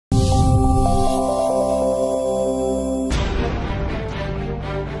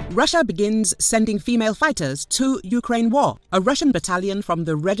Russia begins sending female fighters to Ukraine war. A Russian battalion from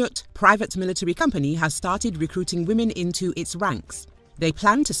the Redut private military company has started recruiting women into its ranks. They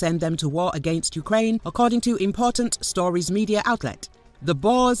plan to send them to war against Ukraine, according to Important Storiesmedia outlet. The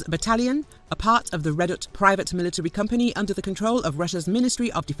Boars battalion, a part of the Redut private military company under the control of Russia's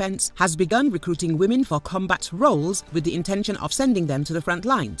Ministry of Defense, has begun recruiting women for combat roles with the intention of sending them to the front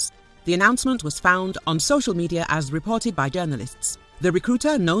lines. The announcement was found on social media as reported by journalists. The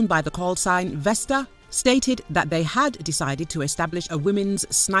recruiter, known by the call sign Vesta, stated that they had decided to establish a women's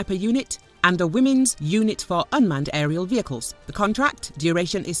sniper unit and a women's unit for unmanned aerial vehicles. The contract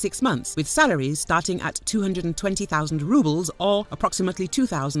duration is 6 months, with salaries starting at 220,000 rubles or approximately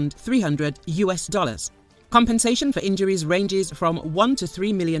 $2,300. Compensation for injuries ranges from 1 to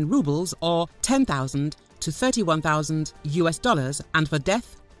 3 million rubles or 10,000 to 31,000 $, and for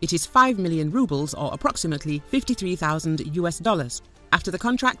death, it is 5 million rubles or approximately $53,000. After the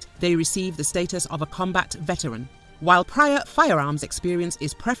contract, they receive the status of a combat veteran. While prior firearms experience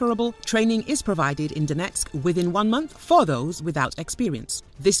is preferable, training is provided in Donetsk within 1 month for those without experience.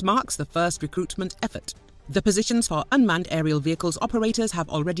 This marks the first recruitment effort. The positions for unmanned aerial vehicles operators have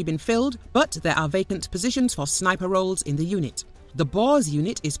already been filled, but there are vacant positions for sniper roles in the unit. The Boars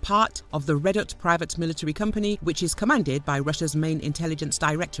unit is part of the Redut private military company, which is commanded by Russia's main intelligence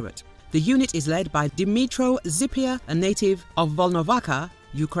directorate. The unit is led by Dmytro Zipia, a native of Volnovakha,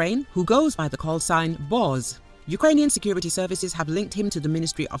 Ukraine, who goes by the call sign Boars. Ukrainian security services have linked him to the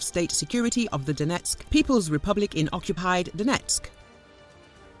Ministry of State Security of the Donetsk People's Republic in occupied Donetsk.